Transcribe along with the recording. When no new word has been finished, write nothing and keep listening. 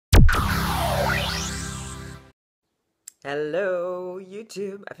Hello,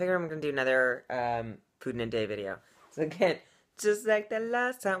 YouTube. I figure I'm gonna do another food in a day video. So again, just like the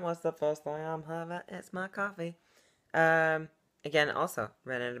last time, what's the first thing I'm having? It's my coffee. Um, Again, also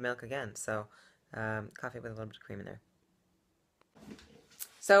ran out of milk again, so coffee with a little bit of cream in there.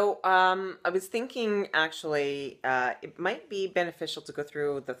 So I was thinking actually, it might be beneficial to go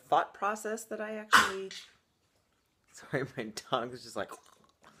through the thought process that I actually. Sorry, my dog is just like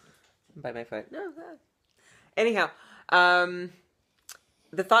by my foot. No. Anyhow, um.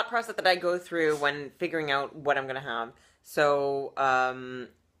 the thought process that I go through when figuring out what I'm gonna have. So I'm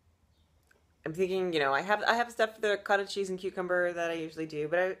thinking, I have stuff for the cottage cheese and cucumber that I usually do,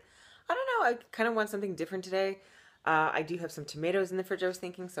 but I don't know. I kind of want something different today. I do have some tomatoes in the fridge. I was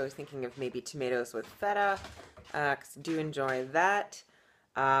thinking, so I was thinking of maybe tomatoes with feta, because I do enjoy that.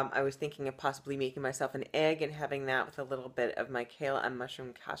 I was thinking of possibly making myself an egg and having that with a little bit of my kale and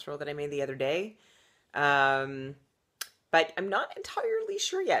mushroom casserole that I made the other day. But I'm not entirely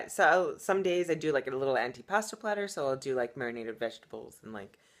sure yet. So some days I do like a little antipasto platter. So I'll do like marinated vegetables and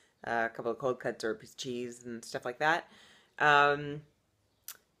like a couple of cold cuts or a piece of cheese and stuff like that. Um,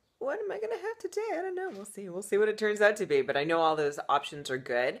 what am I gonna have today? I don't know. We'll see. We'll see what it turns out to be. But I know all those options are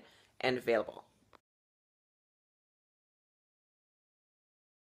good and available.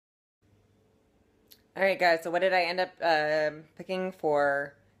 All right, guys. So what did I end up picking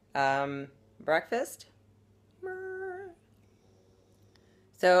for breakfast?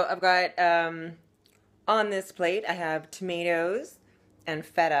 So I've got on this plate I have tomatoes and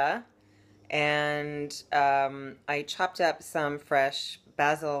feta, and I chopped up some fresh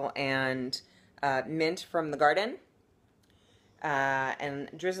basil and mint from the garden, and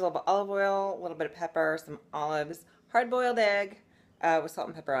drizzle of olive oil, a little bit of pepper, some olives, hard-boiled egg with salt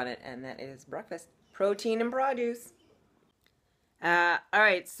and pepper on it, and that is breakfast. Protein and produce. All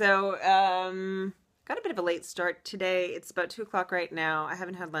right, so got a bit of a late start today. It's about 2 o'clock right now. I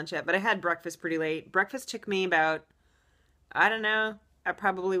haven't had lunch yet, but I had breakfast pretty late. Breakfast took me about, I don't know, I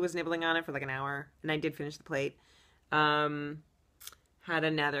probably was nibbling on it for like an hour, and I did finish the plate. Had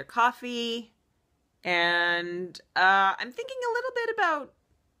another coffee, and I'm thinking a little bit about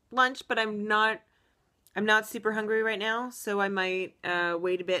lunch, but I'm not super hungry right now, so I might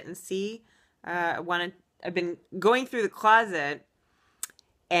wait a bit and see. I've been going through the closet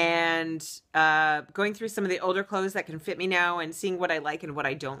and going through some of the older clothes that can fit me now and seeing what I like and what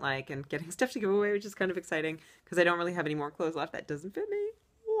I don't like and getting stuff to give away, which is kind of exciting because I don't really have any more clothes left that doesn't fit me.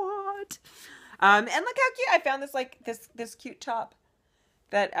 What? And look how cute! I found this cute top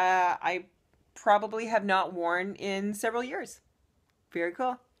that I probably have not worn in several years. Very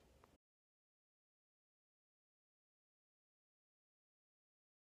cool.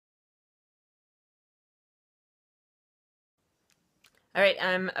 All right,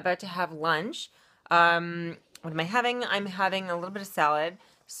 I'm about to have lunch. What am I having? I'm having a little bit of salad.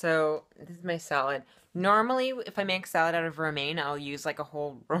 So this is my salad. Normally, if I make salad out of romaine, I'll use like a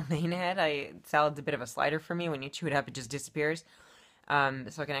whole romaine head. Salad's a bit of a slider for me. When you chew it up, it just disappears. So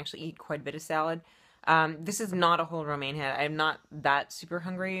I can actually eat quite a bit of salad. This is not a whole romaine head. I'm not that super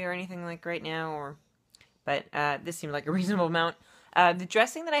hungry or anything like right now, but this seemed like a reasonable amount. The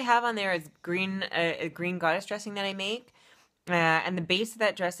dressing that I have on there is a green goddess dressing that I make. And the base of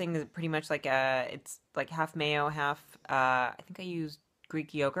that dressing is pretty much like it's like half mayo, half I think I used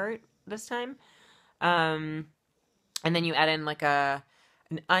Greek yogurt this time. Um, and then you add in like an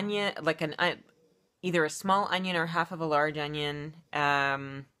onion, like either a small onion or half of a large onion.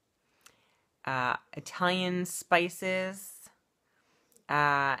 Italian spices,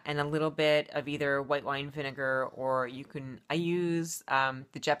 and a little bit of either white wine vinegar or I use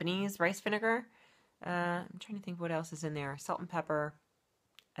the Japanese rice vinegar. I'm trying to think what else is in there. Salt and pepper,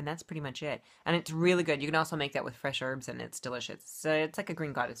 and that's pretty much it. And it's really good. You can also make that with fresh herbs, and it's delicious. So it's like a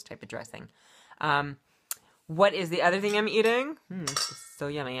green goddess type of dressing. What is the other thing I'm eating? This is so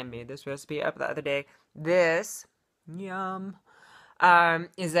yummy. I made this recipe up the other day. This, yum,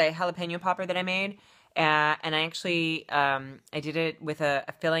 is a jalapeno popper that I made. And I actually, I did it with a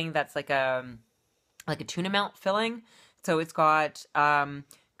filling that's like a tuna melt filling. So it's got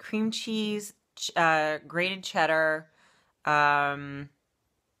cream cheese, grated cheddar, and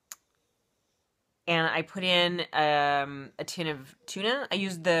I put in a tin of tuna. I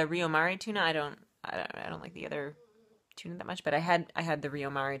used the Rio Mare tuna. I don't like the other tuna that much, but I had the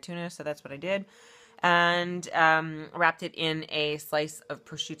Rio Mare tuna, so that's what I did. And wrapped it in a slice of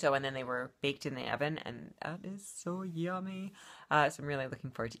prosciutto, and then they were baked in the oven, and that is so yummy. So I'm really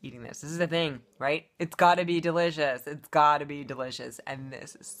looking forward to eating this. This is the thing, right? It's gotta be delicious. It's gotta be delicious, and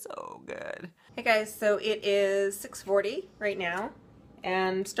this is so good. Hey guys, so it is 6:40 right now,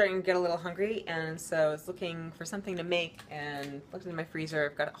 and starting to get a little hungry, and so I was looking for something to make and looked in my freezer.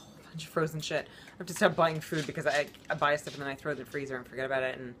 I've got a whole bunch of frozen shit. I have to stop buying food because I buy stuff and then I throw it in the freezer and forget about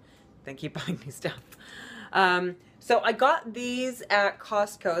it and then keep buying new stuff. So I got these at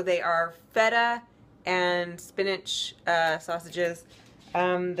Costco. They are feta and spinach sausages.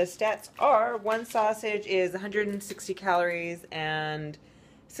 The stats are one sausage is 160 calories and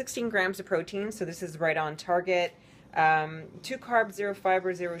 16 grams of protein, so this is right on target. 2 carbs, 0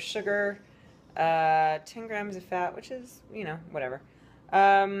 fiber, 0 sugar, 10 grams of fat, which is, you know, whatever.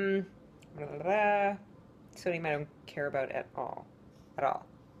 Sodium I don't care about at all. At all.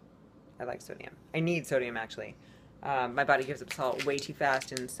 I like sodium. I need sodium, actually. My body gives up salt way too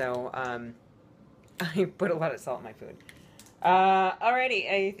fast, and so I put a lot of salt in my food.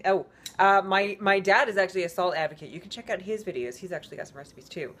 Alrighty. My dad is actually a salt advocate. You can check out his videos. He's actually got some recipes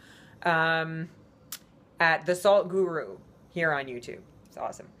too. At the Salt Guru here on YouTube. It's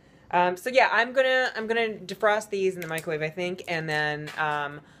awesome. So yeah, I'm gonna defrost these in the microwave, I think, and then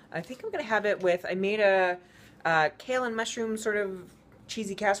I think I'm gonna have it with. I made a kale and mushroom sort of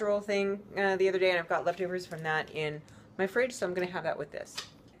cheesy casserole thing the other day, and I've got leftovers from that in my fridge, so I'm gonna have that with this.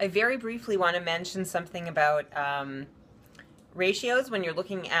 I very briefly want to mention something about ratios when you're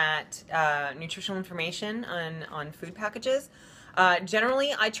looking at nutritional information on food packages.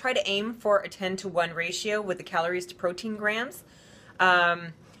 Generally, I try to aim for a 10-to-1 ratio with the calories to protein grams.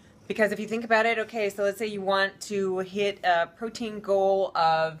 Because if you think about it, okay, so let's say you want to hit a protein goal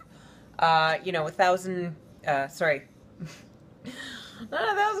of, you know, 1,000, sorry, not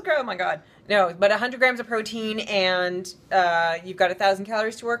 1,000 grams, oh my God. No, but 100 grams of protein and you've got 1,000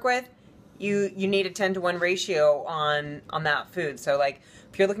 calories to work with. You need a 10-to-1 ratio on that food. So like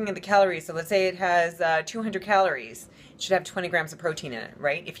if you're looking at the calories, so let's say it has 200 calories, it should have 20 grams of protein in it,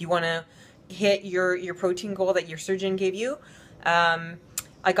 right? If you want to hit your protein goal that your surgeon gave you.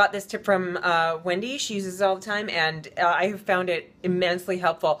 I got this tip from Wendy. She uses it all the time, and I have found it immensely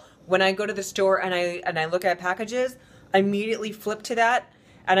helpful. When I go to the store and I look at packages, I immediately flip to that,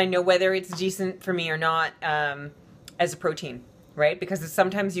 and I know whether it's decent for me or not as a protein. Right? Because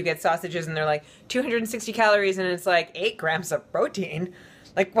sometimes you get sausages and they're like 260 calories and it's like 8 grams of protein.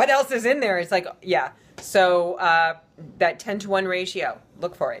 Like what else is in there? It's like, yeah. So that 10-to-1 ratio,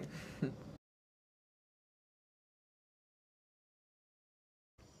 look for it.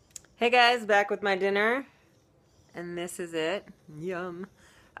 Hey guys, back with my dinner. And this is it. Yum.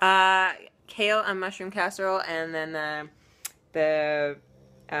 Kale and mushroom casserole, and then I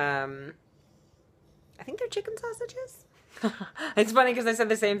think they're chicken sausages. It's funny because I said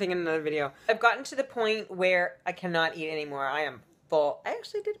the same thing in another video. I've gotten to the point where I cannot eat anymore. I am full. I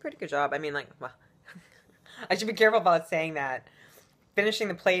actually did a pretty good job. I mean, like, well, I should be careful about saying that. Finishing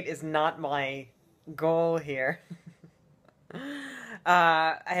the plate is not my goal here.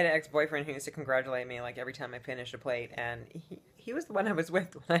 I had an ex-boyfriend who used to congratulate me like every time I finished a plate, and he was the one I was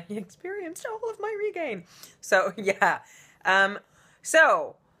with when I experienced all of my regain. So yeah.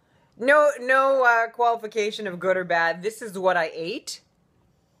 No qualification of good or bad. This is what I ate.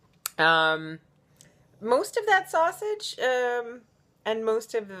 Most of that sausage and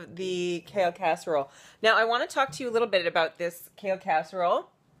most of the kale casserole. Now, I want to talk to you a little bit about this kale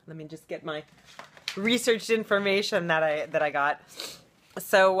casserole. Let me just get my researched information that I got.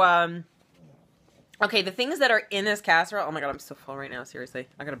 So, okay, the things that are in this casserole. Oh my God, I'm so full right now. Seriously,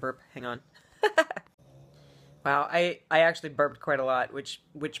 I gotta burp. Hang on. Wow, I actually burped quite a lot, which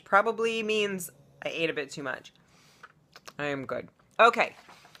probably means I ate a bit too much. I am good. Okay,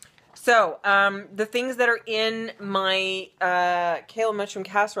 so the things that are in my kale mushroom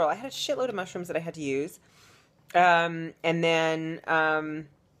casserole. I had a shitload of mushrooms that I had to use, and then so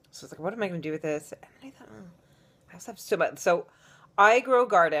I was like, what am I going to do with this? And then I thought, oh, I also have so much. So I grow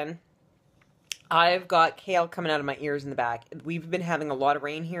garden. I've got kale coming out of my ears in the back. We've been having a lot of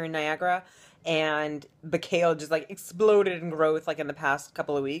rain here in Niagara. And the kale just like exploded in growth like in the past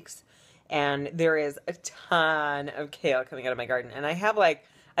couple of weeks. And there is a ton of kale coming out of my garden. And I have like,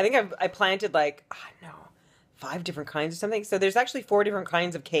 I think I planted like, I don't know, 5 different kinds or something. So there's actually 4 different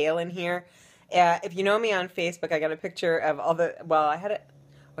kinds of kale in here. If you know me on Facebook, I got a picture of all the, well, I had it,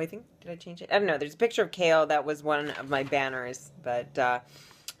 oh, I think, did I change it? I don't know. There's a picture of kale. That was one of my banners. But,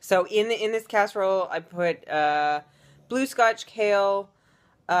 so in this casserole, I put blue Scotch kale,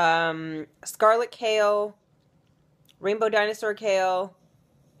 scarlet kale, rainbow dinosaur kale,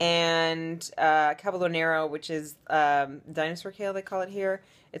 and cavallonero, which is dinosaur kale, they call it here.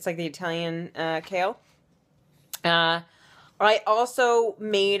 It's like the Italian kale. I also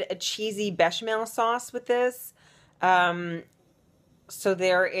made a cheesy bechamel sauce with this. So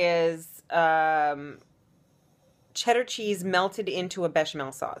there is cheddar cheese melted into a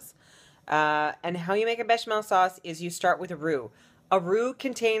bechamel sauce. And how you make a bechamel sauce is you start with a roux. A roux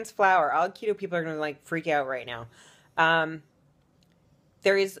contains flour. All keto people are going to like freak out right now.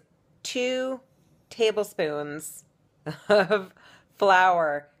 There is 2 tablespoons of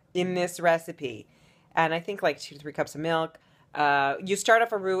flour in this recipe. And I think like 2 to 3 cups of milk. You start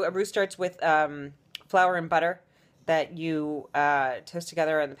off a roux. A roux starts with flour and butter that you toast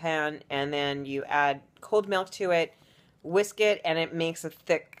together in the pan, and then you add cold milk to it, whisk it, and it makes a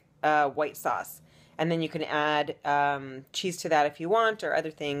thick white sauce. And then you can add cheese to that if you want, or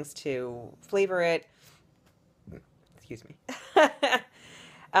other things to flavor it. Excuse me.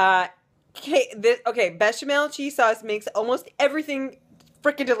 Okay, bechamel cheese sauce makes almost everything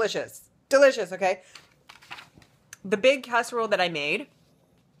freaking delicious. Delicious, okay? The big casserole that I made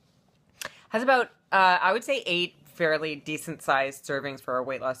has about, I would say 8 fairly decent sized servings for a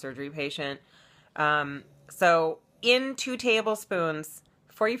weight loss surgery patient. So in 2 tablespoons,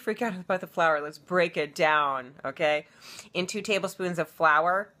 before you freak out about the flour, let's break it down, okay? In 2 tablespoons of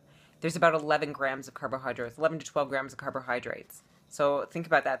flour, there's about 11 grams of carbohydrates, 11 to 12 grams of carbohydrates. So think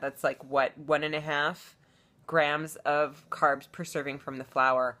about that. That's like, what, 1.5 grams of carbs per serving from the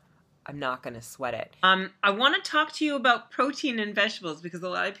flour. I'm not going to sweat it. I want to talk to you about protein in vegetables because a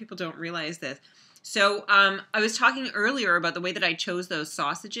lot of people don't realize this. So I was talking earlier about the way that I chose those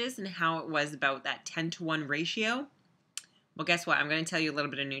sausages and how it was about that 10-to-1 ratio. Well, guess what? I'm going to tell you a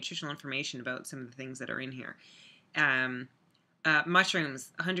little bit of nutritional information about some of the things that are in here. Mushrooms,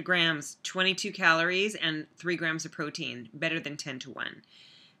 100 grams, 22 calories, and 3 grams of protein, better than 10-to-1.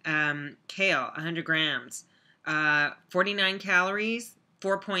 Kale, 100 grams, 49 calories,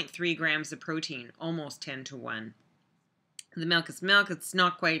 4.3 grams of protein, almost 10-to-1. The milk is milk. It's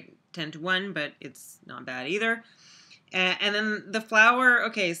not quite 10-to-1, but it's not bad either. And then the flour,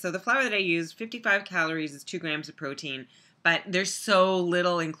 okay, so the flour that I use, 55 calories is 2 grams of protein, but there's so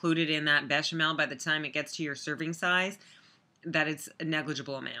little included in that bechamel by the time it gets to your serving size that it's a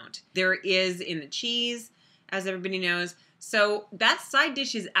negligible amount. There is in the cheese, as everybody knows. So that side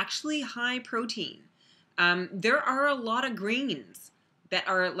dish is actually high protein. There are a lot of greens that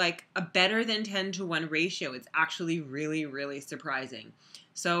are like a better than 10-to-1 ratio. It's actually really, really surprising.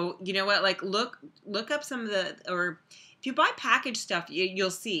 So you know what? Like look up some of the, or if you buy packaged stuff,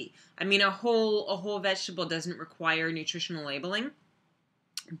 you'll see. I mean, a whole vegetable doesn't require nutritional labeling,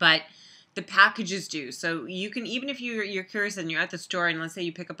 but the packages do. So you can, even if you're curious and you're at the store and let's say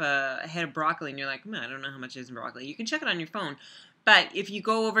you pick up a head of broccoli and you're like, I don't know how much is in broccoli. You can check it on your phone. But if you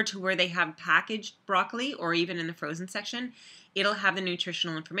go over to where they have packaged broccoli or even in the frozen section, it'll have the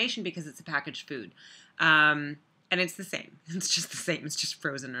nutritional information because it's a packaged food. And it's the same. It's just the same. It's just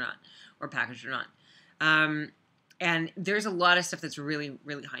frozen or not, or packaged or not. And there's a lot of stuff that's really,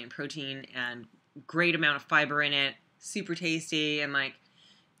 really high in protein and great amount of fiber in it, super tasty, and like,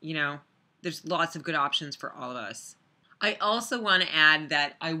 you know, there's lots of good options for all of us. I also want to add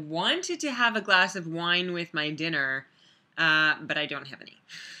that I wanted to have a glass of wine with my dinner, but I don't have any.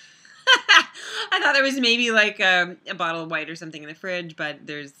 I thought there was maybe like a bottle of white or something in the fridge, but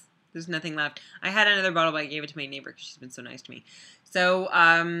there's nothing left. I had another bottle, but I gave it to my neighbor because she's been so nice to me. So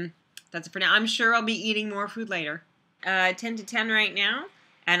that's it for now. I'm sure I'll be eating more food later. 10 to 10 right now,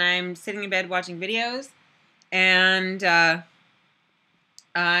 and I'm sitting in bed watching videos, and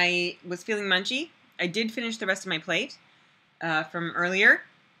I was feeling munchy. I did finish the rest of my plate from earlier,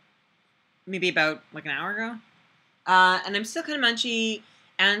 maybe about like an hour ago, and I'm still kind of munchy.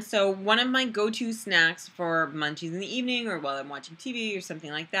 And so one of my go-to snacks for munchies in the evening or while I'm watching TV or something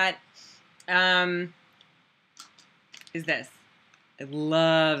like that is this. I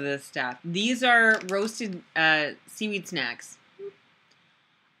love this stuff. These are roasted seaweed snacks.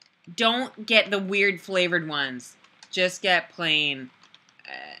 Don't get the weird flavored ones. Just get plain.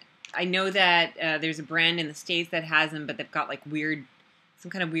 I know that there's a brand in the States that has them, but they've got like some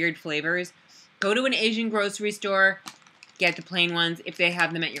kind of weird flavors. Go to an Asian grocery store. Get the plain ones if they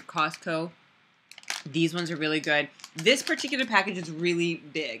have them at your Costco. These ones are really good. This particular package is really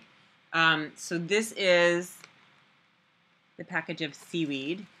big. So this is the package of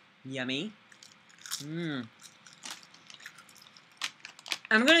seaweed. Yummy. I'm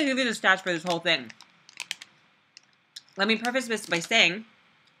going to give you the stats for this whole thing. Let me preface this by saying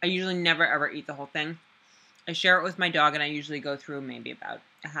I usually never ever eat the whole thing. I share it with my dog and I usually go through maybe about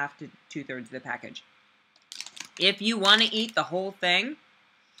a half to 2/3 of the package. If you want to eat the whole thing,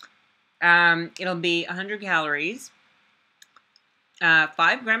 it'll be 100 calories, 5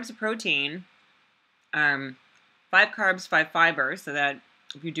 grams of protein, 5 carbs, 5 fibers, so that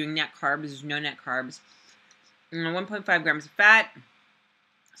if you're doing net carbs, there's no net carbs, 1.5 grams of fat,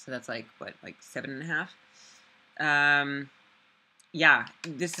 so that's like, what, like 7.5, Yeah,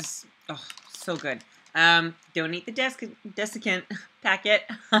 this is so good. Don't eat the desiccant packet.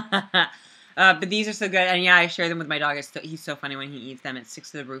 But these are so good, and yeah, I share them with my dog. He's so funny when he eats them. It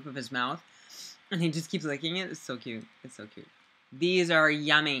sticks to the roof of his mouth, and he just keeps licking it. It's so cute. It's so cute. These are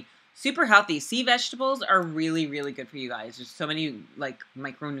yummy, super healthy. Sea vegetables are really, really good for you guys. There's so many like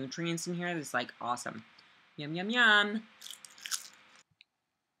micronutrients in here that's like awesome. Yum yum yum.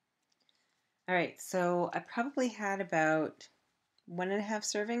 All right, so I probably had about 1.5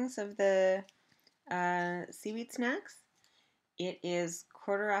 servings of the seaweed snacks. It is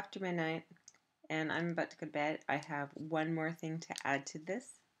 1:15 and I'm about to go to bed. I have one more thing to add to this.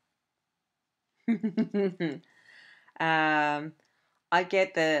 I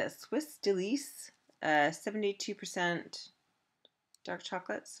get the Swiss Delice 72% dark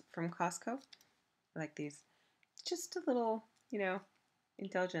chocolates from Costco. I like these. It's just a little,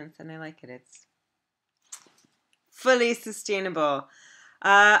 indulgence, and I like it. It's fully sustainable.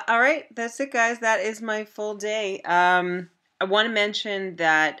 All right, that's it, guys. That is my full day. I want to mention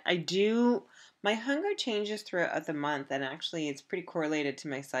that my hunger changes throughout the month, and actually, it's pretty correlated to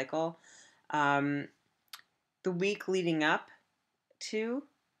my cycle. The week leading up to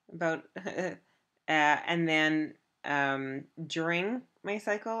about, and then during my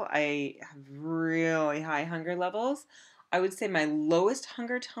cycle, I have really high hunger levels. I would say my lowest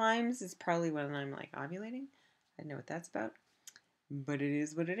hunger times is probably when I'm like ovulating. I know what that's about, but it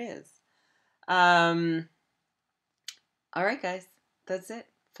is what it is. All right, guys, that's it.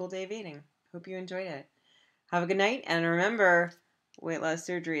 Full day of eating. Hope you enjoyed it. Have a good night, and remember, weight loss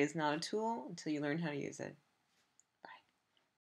surgery is not a tool until you learn how to use it.